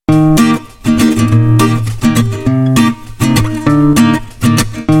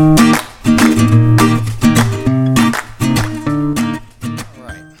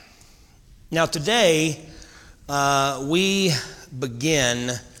today we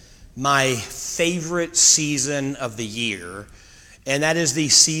begin my favorite season of the year, and that is the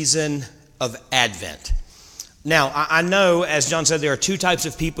season of Advent. Now, I know, as John said, there are two types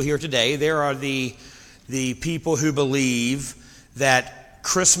of people here today. There are the people who believe that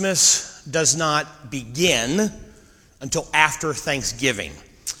Christmas does not begin until after Thanksgiving.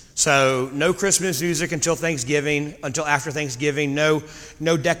 So no Christmas music until Thanksgiving, until after Thanksgiving, no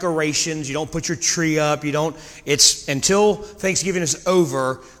decorations, you don't put your tree up, it's until Thanksgiving is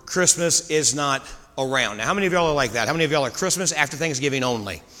over, Christmas is not around. Now, how many of y'all are like that? How many of y'all are Christmas after Thanksgiving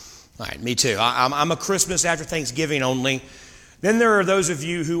only? All right, me too. I'm a Christmas after Thanksgiving only. Then there are those of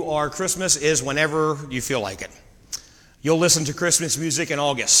you who are Christmas is whenever you feel like it. You'll listen to Christmas music in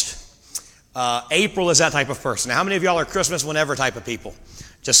August. April is that type of person. Now, how many of y'all are Christmas whenever type of people?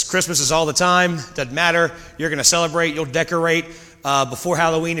 Just Christmas is all the time, doesn't matter. You're going to celebrate, you'll decorate before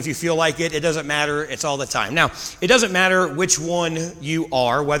Halloween if you feel like it. It doesn't matter, it's all the time. Now, it doesn't matter which one you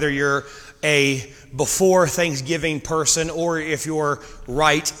are, whether you're a before Thanksgiving person or if you're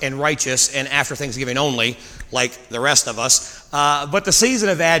right and righteous and after Thanksgiving only, like the rest of us. But the season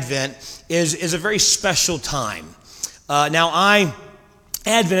of Advent is a very special time. Advent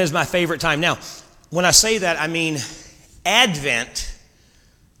is my favorite time. Now, when I say that, I mean Advent.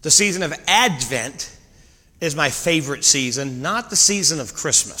 The season of Advent is my favorite season, not the season of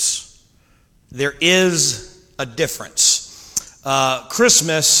Christmas. There is a difference.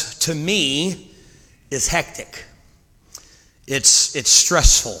 Christmas, to me, is hectic. It's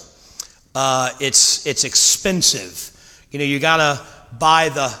stressful. It's expensive. You gotta buy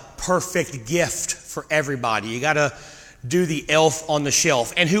the perfect gift for everybody. You gotta do the elf on the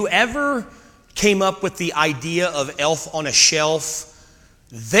shelf. And whoever came up with the idea of elf on a shelf,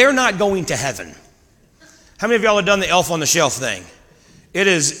 they're not going to heaven. How many of y'all have done the elf on the shelf thing? It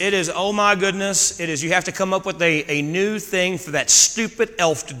is, oh my goodness, you have to come up with a new thing for that stupid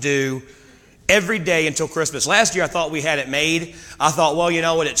elf to do every day until Christmas. Last year I thought we had it made. I thought, well, you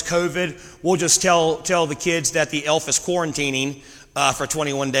know what, it's COVID. We'll just tell the kids that the elf is quarantining for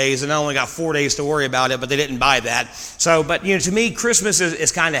 21 days, and I only got 4 days to worry about it, but they didn't buy that. So, but to me, Christmas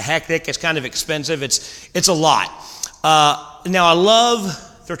is kind of hectic. It's kind of expensive. It's a lot. Now, I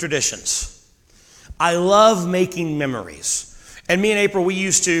love the traditions. I love making memories. And me and April, we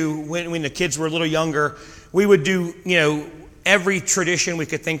used to, when the kids were a little younger, we would do, every tradition we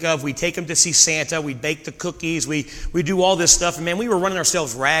could think of. We'd take them to see Santa. We'd bake the cookies. We do all this stuff. And man, we were running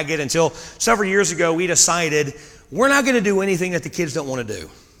ourselves ragged until several years ago we decided we're not going to do anything that the kids don't want to do.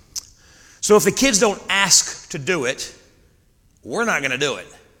 So if the kids don't ask to do it, we're not going to do it.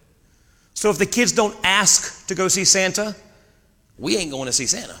 So if the kids don't ask to go see Santa, we ain't going to see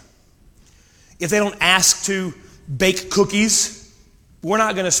Santa. If they don't ask to bake cookies, we're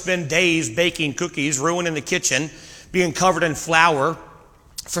not going to spend days baking cookies, ruining the kitchen, being covered in flour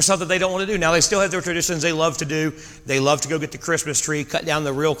for something they don't want to do. Now, they still have their traditions they love to do. They love to go get the Christmas tree, cut down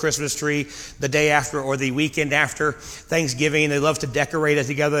the real Christmas tree the day after or the weekend after Thanksgiving. They love to decorate it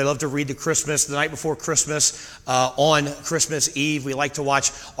together. They love to read the night before Christmas on Christmas Eve. We like to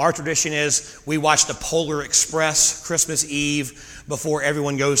watch, our tradition is we watch the Polar Express Christmas Eve before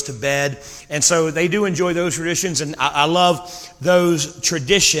everyone goes to bed. And so they do enjoy those traditions, and I love those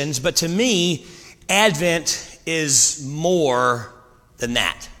traditions. But to me, Advent is more than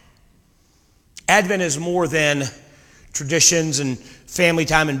that. Advent is more than traditions and family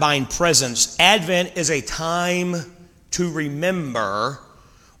time and buying presents. Advent is a time to remember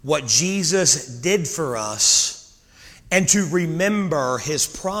what Jesus did for us and to remember his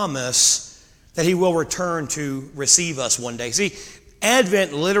promise that he will return to receive us one day. See,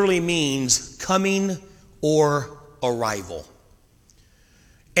 Advent literally means coming or arrival.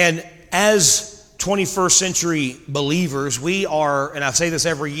 And as 21st century believers, we are, and I say this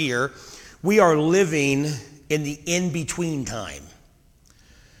every year, we are living in the in-between time.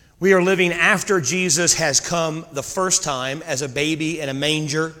 We are living after Jesus has come the first time as a baby in a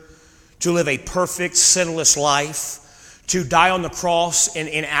manger to live a perfect, sinless life, to die on the cross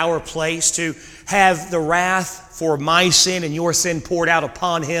in our place, to have the wrath for my sin and your sin poured out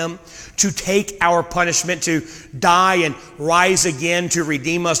upon him, to take our punishment, to die and rise again to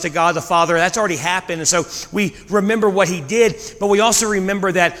redeem us to God the Father. That's already happened. And so we remember what he did, but we also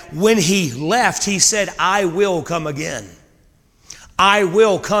remember that when he left, he said, I will come again. I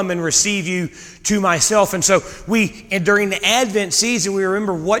will come and receive you to myself. And so during the Advent season, we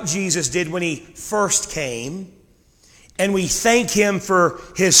remember what Jesus did when he first came. And we thank him for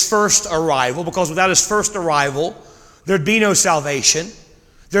his first arrival, because without his first arrival, there'd be no salvation.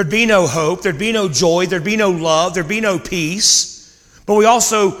 There'd be no hope. There'd be no joy. There'd be no love. There'd be no peace. But we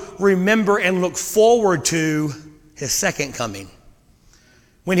also remember and look forward to his second coming.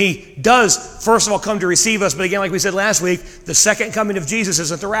 When he does, first of all, come to receive us. But again, like we said last week, the second coming of Jesus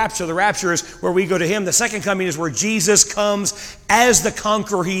isn't the rapture. The rapture is where we go to him. The second coming is where Jesus comes as the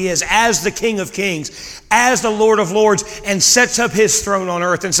conqueror he is, as the King of Kings, as the Lord of Lords, and sets up his throne on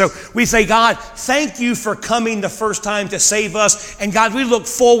earth. And so we say, God, thank you for coming the first time to save us. And God, we look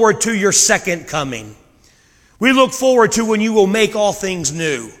forward to your second coming. We look forward to when you will make all things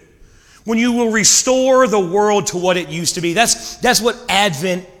new, when you will restore the world to what it used to be. That's what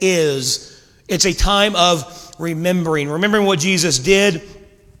Advent is. It's a time of remembering what Jesus did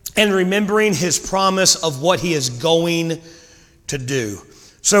and remembering his promise of what he is going to do.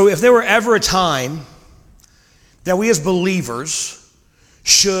 So if there were ever a time that we as believers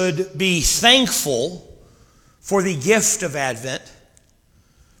should be thankful for the gift of Advent,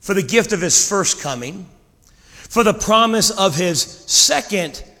 for the gift of his first coming, for the promise of his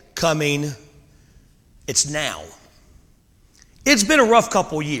second coming, it's now. It's been a rough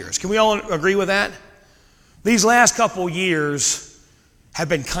couple years. Can we all agree with that? These last couple years have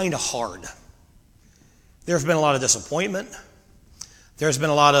been kind of hard. There's been a lot of disappointment. There's been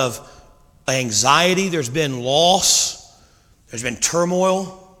a lot of anxiety. There's been loss. There's been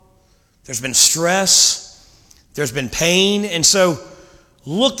turmoil. There's been stress. There's been pain. And so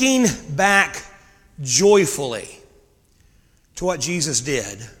looking back joyfully to what Jesus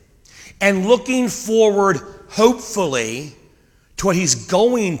did and looking forward hopefully to what he's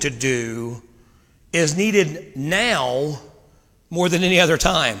going to do is needed now more than any other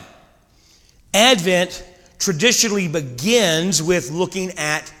time. Advent traditionally begins with looking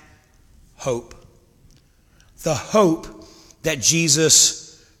at hope. The hope that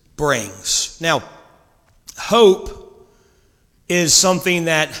Jesus brings. Now, hope is something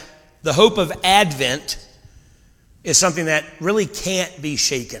that, the hope of Advent is something that really can't be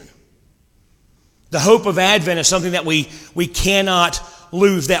shaken. The hope of Advent is something that we cannot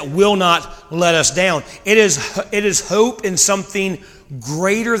lose, that will not let us down. It is hope in something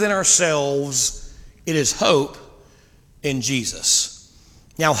greater than ourselves. It is hope in Jesus.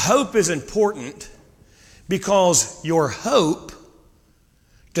 Now, hope is important because your hope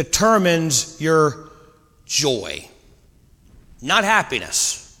determines your joy, not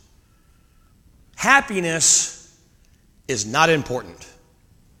happiness. Happiness is not important.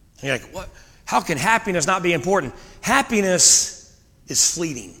 And you're like, what? How can happiness not be important? Happiness is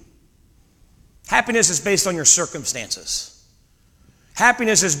fleeting. Happiness is based on your circumstances.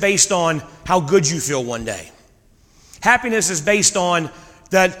 Happiness is based on how good you feel one day. Happiness is based on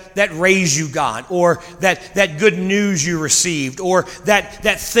that raise you got, or that good news you received, or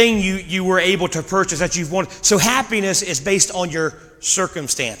that thing you were able to purchase that you've wanted. So happiness is based on your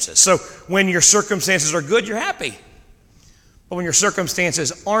circumstances. So when your circumstances are good, you're happy. But when your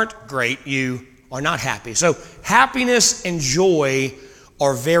circumstances aren't great, you are not happy. So happiness and joy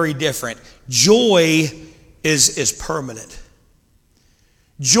are very different. Joy is permanent.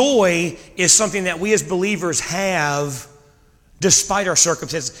 Joy is something that we as believers have despite our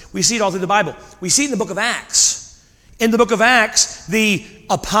circumstances. We see it all through the Bible. We see it in the book of Acts. In the book of Acts, the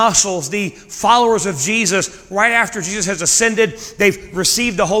apostles, the followers of Jesus, right after Jesus has ascended, they've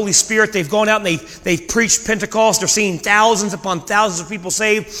received the Holy Spirit. They've gone out and they've preached Pentecost. They're seeing thousands upon thousands of people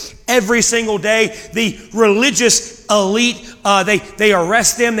saved every single day. The religious elite, they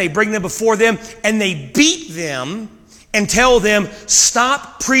arrest them, they bring them before them, and they beat them and tell them,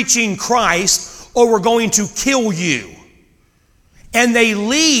 stop preaching Christ or we're going to kill you. And they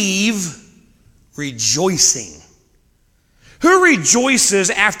leave rejoicing. Who rejoices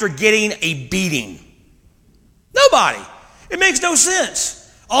after getting a beating? Nobody. It makes no sense.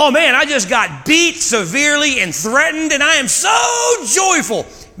 Oh man, I just got beat severely and threatened and I am so joyful.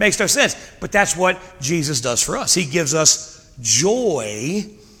 Makes no sense. But that's what Jesus does for us. He gives us joy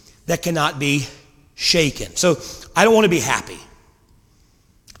that cannot be shaken. So I don't want to be happy.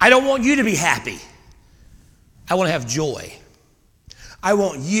 I don't want you to be happy. I want to have joy. I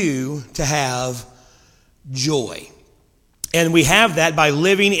want you to have joy. And we have that by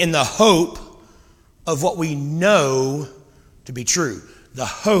living in the hope of what we know to be true. The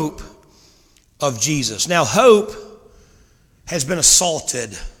hope of Jesus. Now, hope has been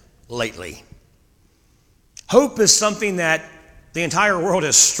assaulted lately. Hope is something that the entire world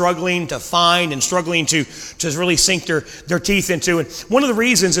is struggling to find and struggling to really sink their teeth into. And one of the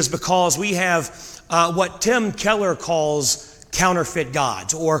reasons is because we have what Tim Keller calls counterfeit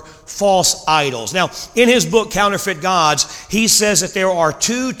gods or false idols. Now, in his book, Counterfeit Gods, he says that there are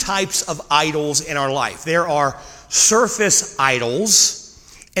two types of idols in our life. There are surface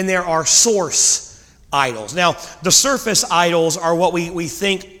idols and there are source idols. Now, the surface idols are what we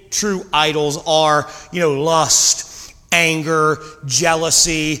think true idols are, lust, anger,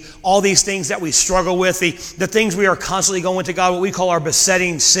 jealousy, all these things that we struggle with, the things we are constantly going to God, what we call our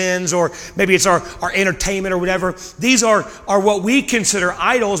besetting sins, or maybe it's our entertainment or whatever. These are what we consider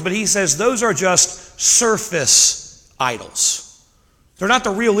idols, but he says those are just surface idols. They're not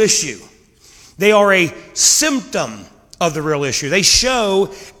the real issue. They are a symptom of the real issue. They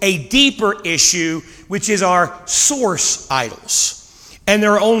show a deeper issue, which is our source idols. And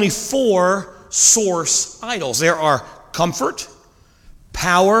there are only 4 source idols. There are comfort,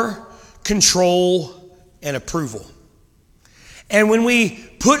 power, control, and approval. And when we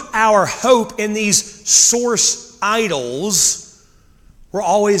put our hope in these source idols, we're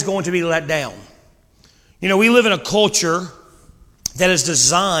always going to be let down. We live in a culture that is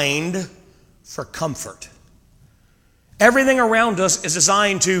designed for comfort. Everything around us is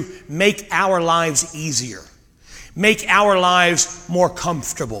designed to make our lives easier, make our lives more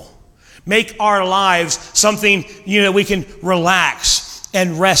comfortable, make our lives something, we can relax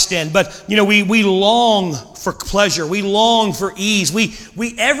and rest in. But, we long for pleasure. We long for ease.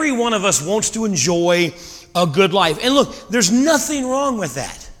 Every one of us wants to enjoy a good life. And look, there's nothing wrong with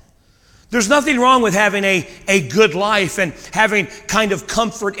that. There's nothing wrong with having a good life and having kind of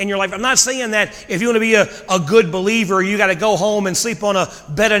comfort in your life. I'm not saying that if you want to be a good believer, you got to go home and sleep on a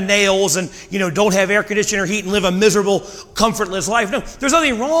bed of nails and, don't have air conditioner heat and live a miserable, comfortless life. No, there's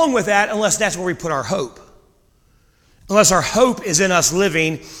nothing wrong with that unless that's where we put our hope. Unless our hope is in us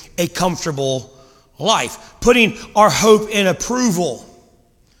living a comfortable life. Putting our hope in approval.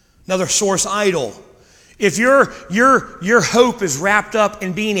 Another source idol. If your hope is wrapped up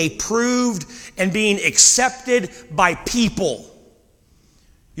in being approved and being accepted by people,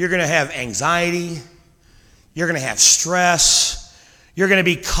 you're going to have anxiety, you're going to have stress, you're going to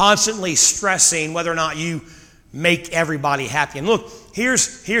be constantly stressing whether or not you make everybody happy. And look,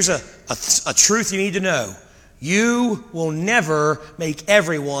 here's a truth you need to know. You will never make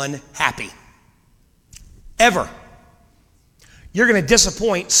everyone happy. Ever. You're going to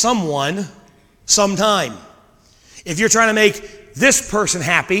disappoint someone sometime. If you're trying to make this person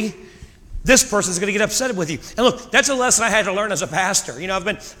happy, this person's going to get upset with you. And look, that's a lesson I had to learn as a pastor. I've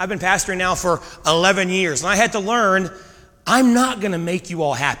been pastoring now for 11 years, and I had to learn I'm not going to make you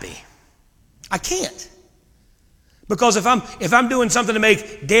all happy. I can't. Because if I'm doing something to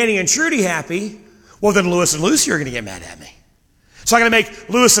make Danny and Trudy happy, well, then Lewis and Lucy are going to get mad at me. So I'm going to make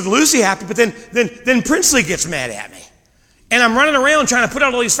Lewis and Lucy happy, but then Princely gets mad at me. And I'm running around trying to put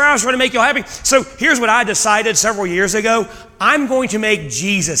out all these fires trying to make you all happy. So here's what I decided several years ago. I'm going to make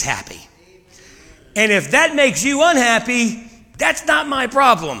Jesus happy. And if that makes you unhappy, that's not my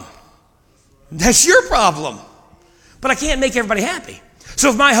problem. That's your problem. But I can't make everybody happy. So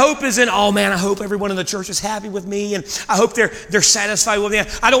if my hope is in, I hope everyone in the church is happy with me, and I hope they're satisfied with me.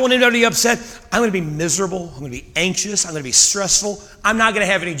 I don't want anybody to be upset. I'm going to be miserable. I'm going to be anxious. I'm going to be stressful. I'm not going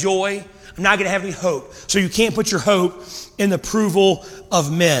to have any joy. I'm not going to have any hope. So you can't put your hope in the approval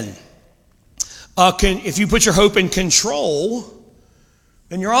of men. If you put your hope in control,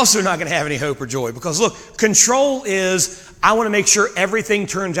 then you're also not going to have any hope or joy. Because look, control is, I want to make sure everything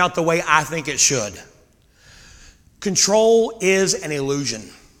turns out the way I think it should. Control is an illusion.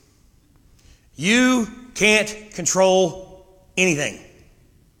 You can't control anything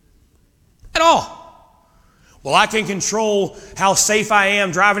at all. Well, I can control how safe I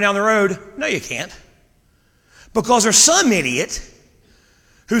am driving down the road. No, you can't. Because there's some idiot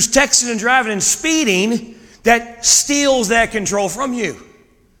who's texting and driving and speeding that steals that control from you.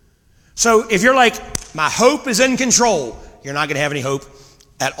 So if you're like, my hope is in control, you're not going to have any hope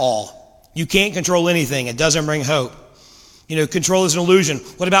at all. You can't control anything. It doesn't bring hope. Control is an illusion.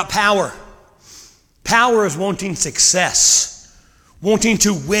 What about power? Power is wanting success, wanting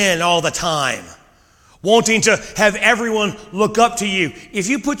to win all the time, wanting to have everyone look up to you. If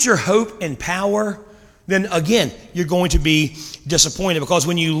you put your hope in power, then again, you're going to be disappointed, because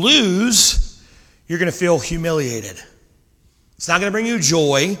when you lose, you're going to feel humiliated. It's not going to bring you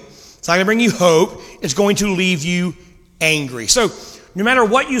joy. It's not going to bring you hope. It's going to leave you angry. So no matter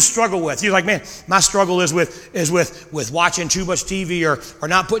what you struggle with, you're like, man, my struggle is with watching too much TV or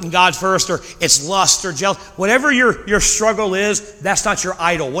not putting God first, or it's lust or jealousy. Whatever your struggle is, that's not your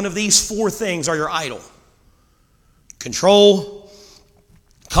idol. One of these 4 things are your idol. Control,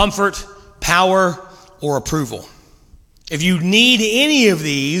 comfort, power, or approval. If you need any of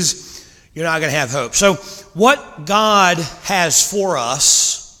these, you're not going to have hope. So what God has for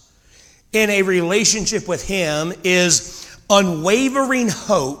us in a relationship with Him is unwavering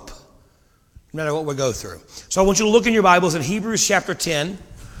hope, no matter what we go through. So I want you to look in your Bibles in Hebrews chapter 10.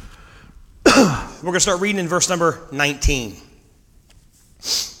 We're going to start reading in verse number 19.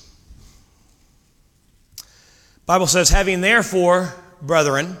 Bible says, having therefore,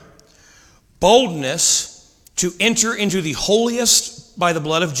 brethren, boldness to enter into the holiest by the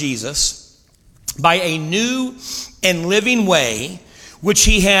blood of Jesus, by a new and living way, which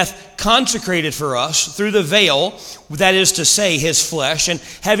he hath consecrated for us through the veil, that is to say, his flesh, and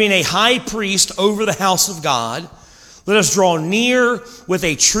having a high priest over the house of God, let us draw near with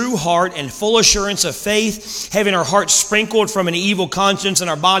a true heart and full assurance of faith, having our hearts sprinkled from an evil conscience and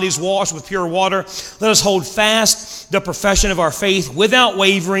our bodies washed with pure water. Let us hold fast the profession of our faith without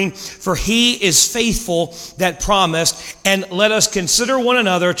wavering, for he is faithful that promised. And let us consider one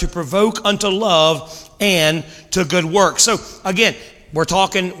another to provoke unto love and to good works. So again, we're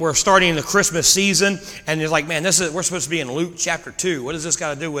starting the Christmas season, and it's like, man, we're supposed to be in Luke chapter 2. What does this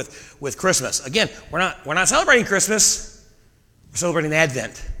got to do with Christmas? Again, we're not celebrating Christmas. We're celebrating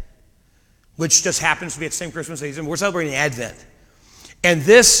Advent, which just happens to be at the same Christmas season. We're celebrating Advent. And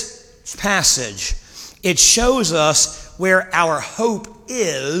this passage, it shows us where our hope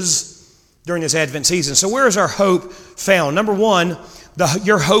is during this Advent season. So where is our hope found? Number one,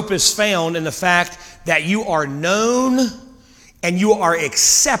 your hope is found in the fact that you are known and you are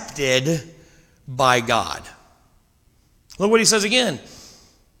accepted by God. Look what he says again.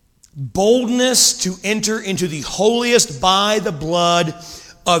 Boldness to enter into the holiest by the blood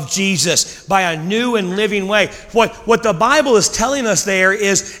of Jesus, by a new and living way. What the Bible is telling us there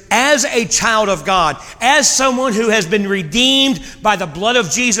is, as a child of God, as someone who has been redeemed by the blood of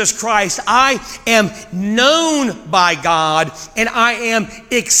Jesus Christ, I am known by God and I am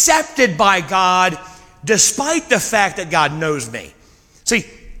accepted by God, despite the fact that God knows me. See,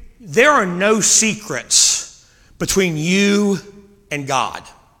 there are no secrets between you and God.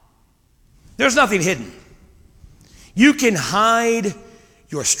 There's nothing hidden. You can hide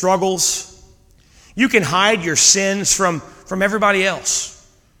your struggles. You can hide your sins from everybody else.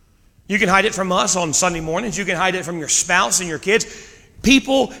 You can hide it from us on Sunday mornings. You can hide it from your spouse and your kids.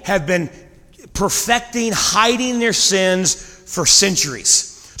 People have been perfecting hiding their sins for centuries.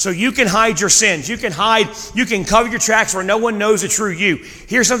 So you can hide your sins. You can cover your tracks where no one knows the true you.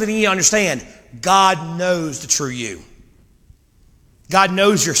 Here's something you need to understand. God knows the true you. God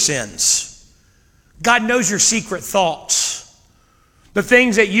knows your sins. God knows your secret thoughts. The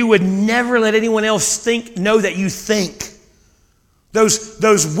things that you would never let anyone else know that you think.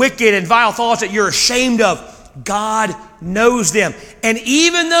 Those wicked and vile thoughts that you're ashamed of. God knows them. And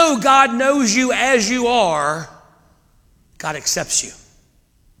even though God knows you as you are, God accepts you.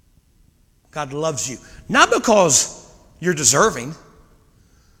 God loves you. Not because you're deserving,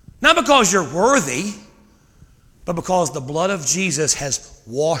 not because you're worthy, but because the blood of Jesus has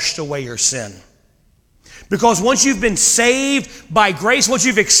washed away your sin. Because once you've been saved by grace, once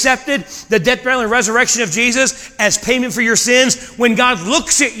you've accepted the death, burial, and resurrection of Jesus as payment for your sins, when God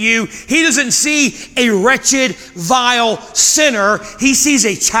looks at you, he doesn't see a wretched, vile sinner. He sees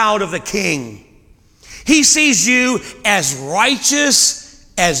a child of the King. He sees you as righteous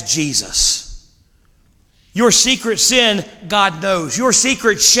as Jesus. Your secret sin, God knows. Your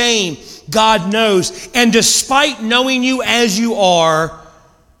secret shame, God knows. And despite knowing you as you are,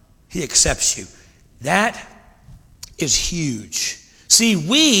 he accepts you. That is huge. See,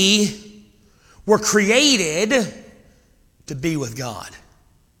 we were created to be with God.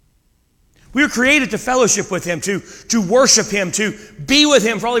 We were created to fellowship with him, to worship him, to be with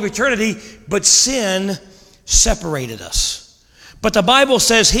him for all of eternity, but sin separated us. But the Bible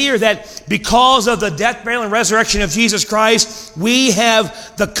says here that because of the death, burial, and resurrection of Jesus Christ, we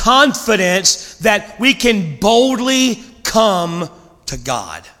have the confidence that we can boldly come to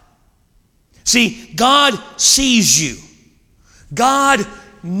God. See, God sees you. God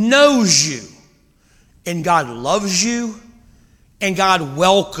knows you. And God loves you. And God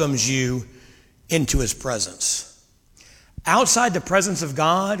welcomes you into his presence. Outside the presence of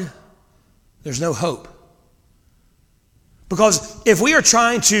God, there's no hope. Because if we are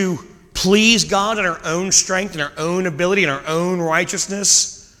trying to please God in our own strength and our own ability and our own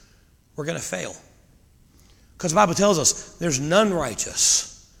righteousness, we're going to fail. Because the Bible tells us there's none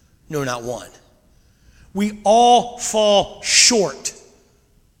righteous, no, not one. We all fall short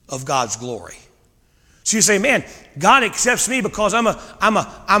of God's glory. So you say, man, God accepts me because I'm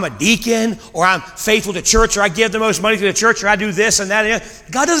a deacon, or I'm faithful to church, or I give the most money to the church, or I do this and that. And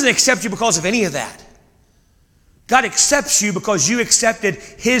that. God doesn't accept you because of any of that. God accepts you because you accepted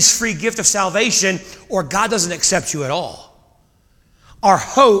his free gift of salvation, or God doesn't accept you at all. Our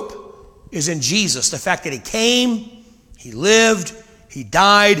hope is in Jesus. The fact that he came, he lived, he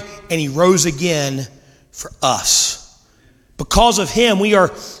died, and he rose again for us. Because of him, we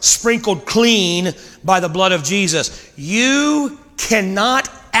are sprinkled clean by the blood of Jesus. You cannot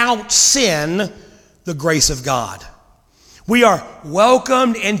out-sin the grace of God. We are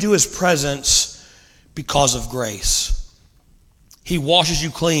welcomed into his presence because of grace. He washes you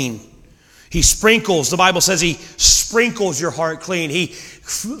clean. He sprinkles, the Bible says he sprinkles your heart clean. He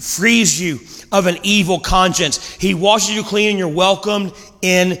frees you of an evil conscience. He washes you clean and you're welcomed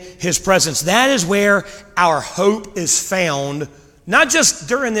in his presence. That is where our hope is found, not just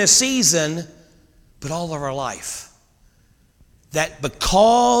during this season, but all of our life. That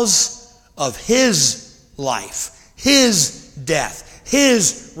because of his life, his death,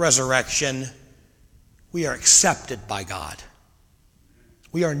 his resurrection, we are accepted by God.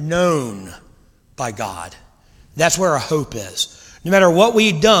 We are known by God. That's where our hope is. No matter what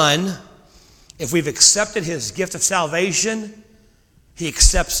we've done, if we've accepted his gift of salvation, he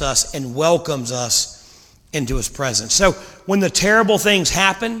accepts us and welcomes us into his presence. So when the terrible things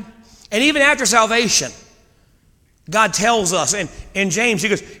happen, and even after salvation, God tells us, in James, he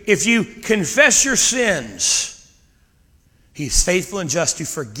goes, if you confess your sins, he's faithful and just to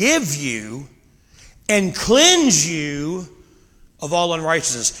forgive you and cleanse you of all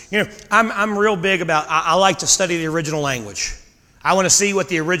unrighteousness. You know, I'm real big about, I like to study the original language. I want to see what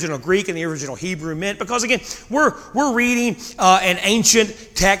the original Greek and the original Hebrew meant, because again, we're reading an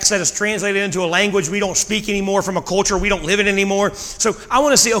ancient text that is translated into a language we don't speak anymore, from a culture we don't live in anymore. So I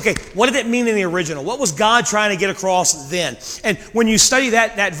want to see, okay, what did it mean in the original? What was God trying to get across then? And when you study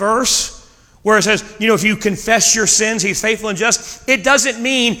that verse, where it says, you know, if you confess your sins, he's faithful and just, it doesn't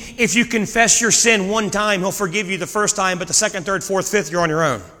mean if you confess your sin one time, he'll forgive you the first time, but the second, third, fourth, fifth, you're on your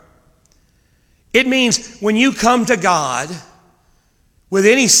own. It means when you come to God with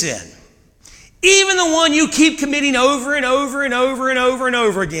any sin, even the one you keep committing over and over and over and over and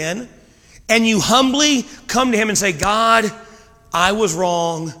over again, and you humbly come to him and say, God, I was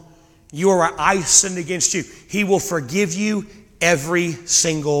wrong. I sinned against you. He will forgive you every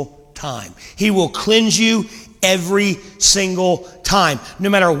single time. He will cleanse you every single time.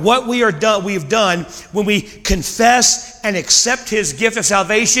 No matter what we have done, when we confess and accept his gift of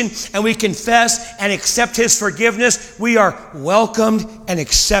salvation, and we confess and accept his forgiveness, we are welcomed and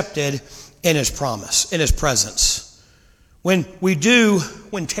accepted in his promise, in his presence. When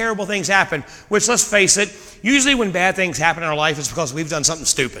terrible things happen, which, let's face it, usually when bad things happen in our life, it's because we've done something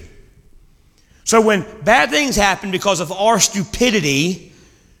stupid. So when bad things happen because of our stupidity,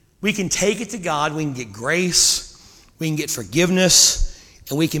 we can take it to God, we can get grace, we can get forgiveness,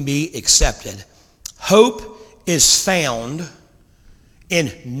 and we can be accepted. Hope is found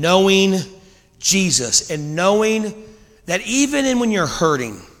in knowing Jesus, and knowing that even when you're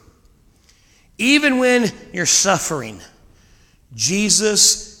hurting, even when you're suffering,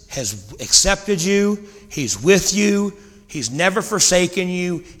 Jesus has accepted you, he's with you, he's never forsaken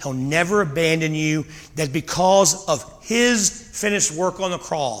you, he'll never abandon you, that because of his finished work on the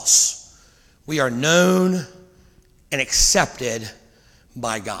cross, we are known and accepted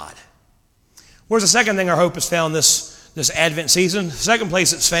by God. Where's the second thing our hope is found this Advent season? The second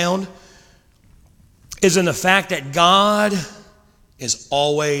place it's found is in the fact that God is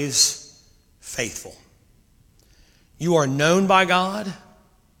always faithful. You are known by God,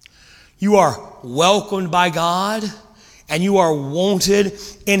 you are welcomed by God, and you are wanted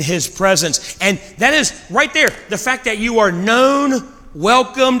in his presence. And that is right there, the fact that you are known,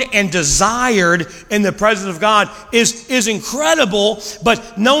 welcomed, and desired in the presence of God is incredible,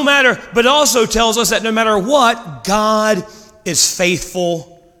 but also tells us that no matter what, God is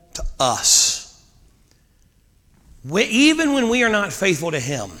faithful to us. Even when we are not faithful to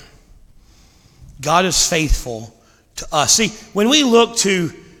him, God is faithful to us. See, when we look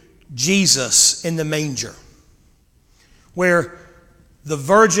to Jesus in the manger, where the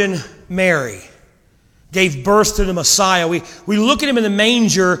Virgin Mary gave birth to the Messiah, we look at him in the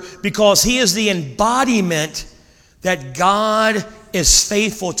manger because he is the embodiment that God is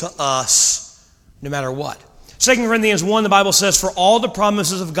faithful to us no matter what. 2 Corinthians 1, the Bible says, for all the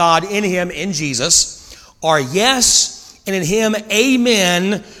promises of God in him, in Jesus, are yes, and in him,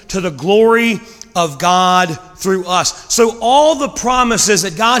 amen, to the glory of God through us. So all the promises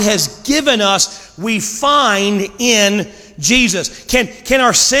that God has given us, we find in Jesus. Can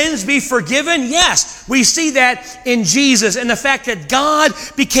our sins be forgiven? Yes. We see that in Jesus, and the fact that God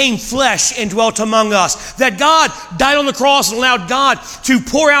became flesh and dwelt among us. That God died on the cross and allowed God to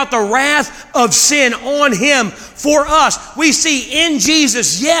pour out the wrath of sin on him for us. We see in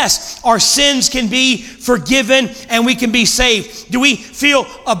Jesus, yes, our sins can be forgiven and we can be saved. Do we feel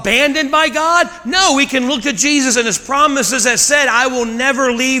abandoned by God? No, we can look to Jesus and his promises that said, I will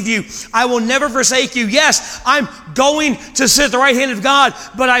never leave you. I will never forsake forsake you. Yes, I'm going to sit at the right hand of God,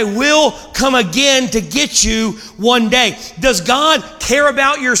 but I will come again to get you one day. Does God care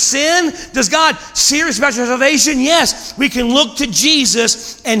about your sin? Does God serious about your salvation? Yes, we can look to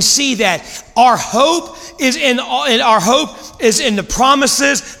Jesus and see that. Our hope is in the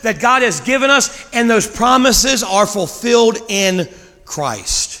promises that God has given us, and those promises are fulfilled in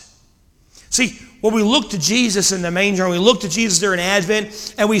Christ. See, when we look to Jesus in the manger, and we look to Jesus during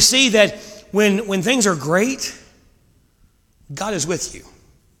Advent, and we see that when things are great, God is with you.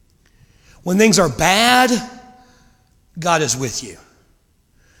 When things are bad, God is with you.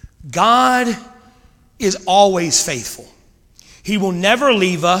 God is always faithful. He will never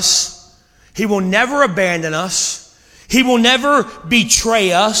leave us. He will never abandon us. He will never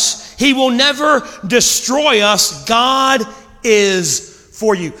betray us. He will never destroy us. God is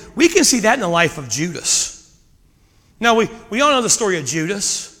for you. We can see that in the life of Judas. Now, we all know the story of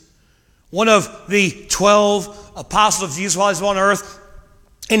Judas, one of the 12 apostles of Jesus while he was on earth.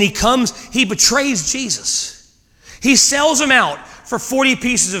 And he betrays Jesus. He sells him out for 40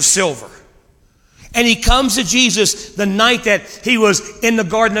 pieces of silver. And he comes to Jesus the night that he was in the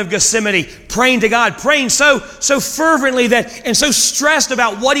Garden of Gethsemane, praying to God, praying so fervently and so stressed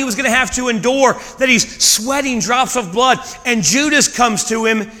about what he was going to have to endure that he's sweating drops of blood. And Judas comes to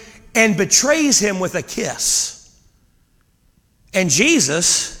him and betrays him with a kiss. And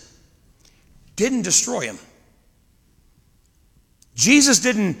Jesus didn't destroy him. Jesus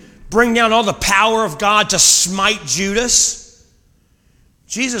didn't bring down all the power of God to smite Judas.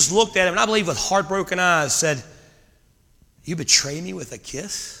 Jesus looked at him, and I believe with heartbroken eyes said, "You betray me with a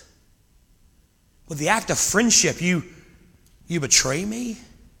kiss? With the act of friendship, you betray me?"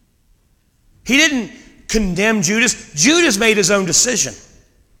 He didn't condemn Judas. Judas made his own decision.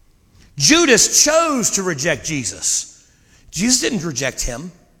 Judas chose to reject Jesus. Jesus didn't reject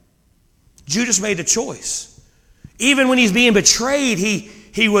him. Judas made a choice. Even when he's being betrayed,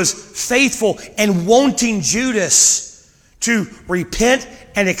 he was faithful and wanting Judas to repent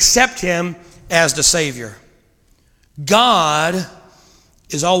and accept him as the Savior. God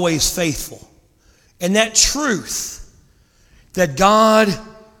is always faithful. And that truth that God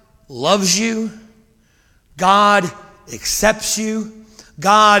loves you, God accepts you,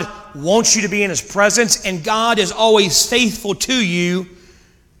 God wants you to be in His presence, and God is always faithful to you,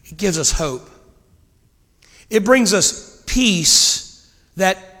 it gives us hope. It brings us peace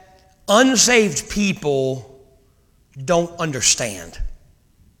that unsaved people don't understand.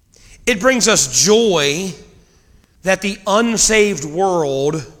 It brings us joy that the unsaved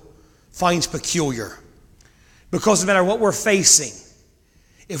world finds peculiar. Because no matter what we're facing,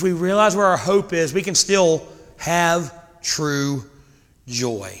 if we realize where our hope is, we can still have true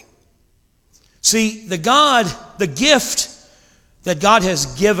joy. See, the gift that God has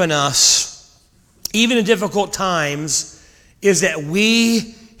given us, even in difficult times, is that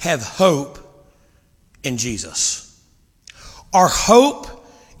we have hope in Jesus. Our hope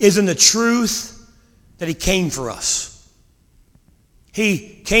is in the truth that He came for us.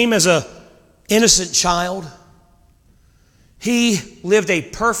 He came as an innocent child. He lived a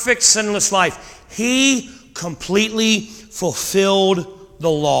perfect, sinless life. He completely fulfilled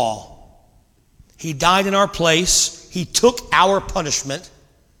the law. He died in our place. He took our punishment,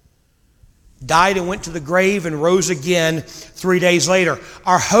 died and went to the grave and rose again 3 days later.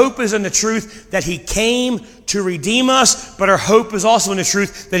 Our hope is in the truth that He came to redeem us, but our hope is also in the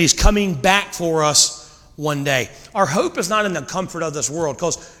truth that He's coming back for us one day. Our hope is not in the comfort of this world,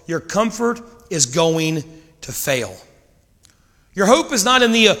 because your comfort is going to fail. Your hope is not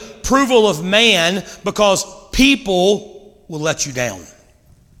in the approval of man, because people will let you down.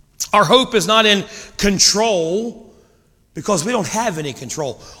 Our hope is not in control, because we don't have any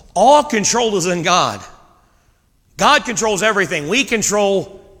control. All control is in God. God controls everything. We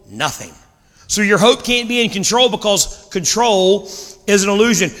control nothing. So your hope can't be in control, because control is an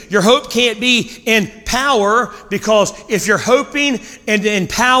illusion. Your hope can't be in power, because if you're hoping and in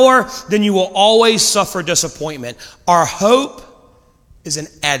power, then you will always suffer disappointment. Our hope is in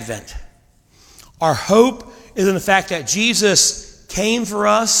Advent. Our hope is in the fact that Jesus came for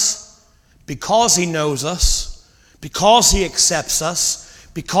us because He knows us, because He accepts us,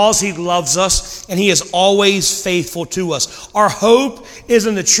 because He loves us, and He is always faithful to us. Our hope is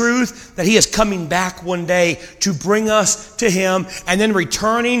in the truth that He is coming back one day to bring us to Him, and then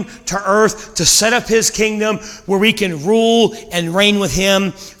returning to earth to set up His kingdom where we can rule and reign with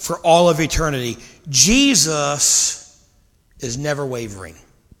Him for all of eternity. Jesus is never wavering.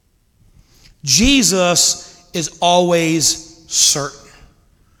 Jesus is always certain.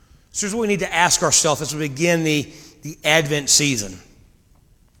 So here's what we need to ask ourselves as we begin the Advent season.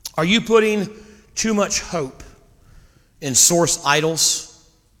 Are you putting too much hope in source idols?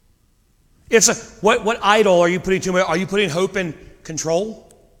 What idol are you putting too much? Are you putting hope in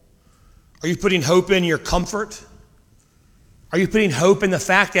control? Are you putting hope in your comfort? Are you putting hope in the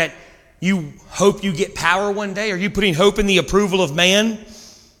fact that you hope you get power one day? Are you putting hope in the approval of man?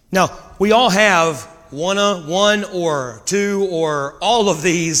 Now, we all have one or two or all of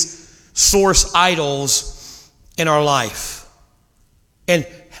these source idols in our life. And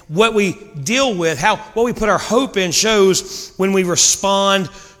what we deal with, what we put our hope in shows when we respond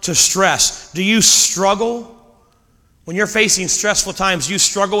to stress. Do you struggle? When you're facing stressful times, do you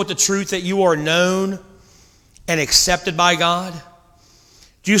struggle with the truth that you are known and accepted by God?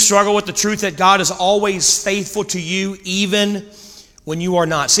 Do you struggle with the truth that God is always faithful to you even when you are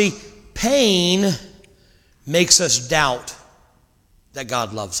not? See, pain makes us doubt that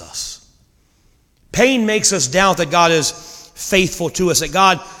God loves us. Pain makes us doubt that God is faithful to us, that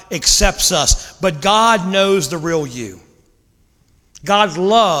God accepts us. But God knows the real you. God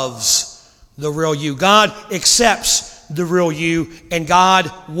loves the real you. God accepts the real you, and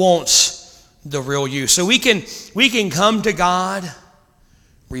God wants the real you. So we can come to God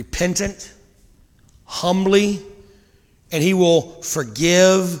repentant, humbly, and He will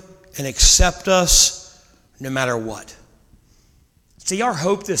forgive and accept us no matter what. See, our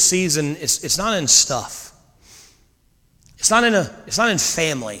hope this season it's not in stuff. It's not in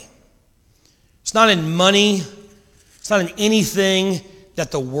family. It's not in money. It's not in anything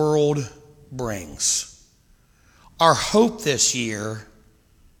that the world brings. Our hope this year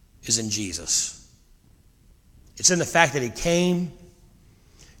is in Jesus. It's in the fact that He came,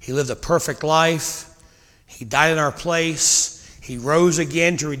 He lived a perfect life, He died in our place, He rose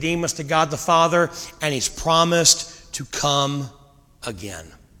again to redeem us to God the Father, and He's promised to come again.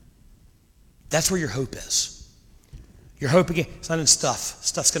 That's where your hope is. Your hope again, it's not in stuff.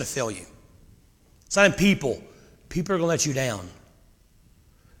 Stuff's going to fail you. It's not in people. People are going to let you down.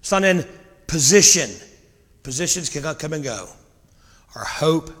 It's not in position. Positions cannot come and go. Our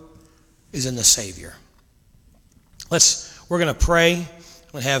hope is in the Savior. We're going to pray.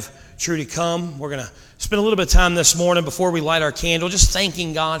 I'm going to have Trudy come. We're going to spend a little bit of time this morning before we light our candle, just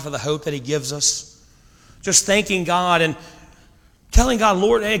thanking God for the hope that He gives us. Just thanking God and telling God,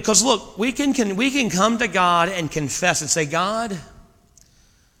 Lord, because look, we can come to God and confess and say, God,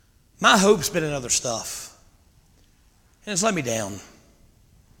 my hope's been in other stuff, and it's let me down.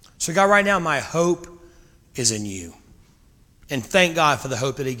 So God, right now, my hope is in You. And thank God for the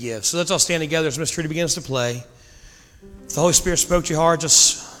hope that He gives. So let's all stand together as Miss Trudy begins to play. If the Holy Spirit spoke to your heart,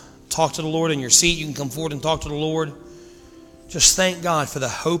 just talk to the Lord in your seat. You can come forward and talk to the Lord. Just thank God for the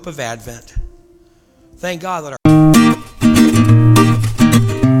hope of Advent. Thank God that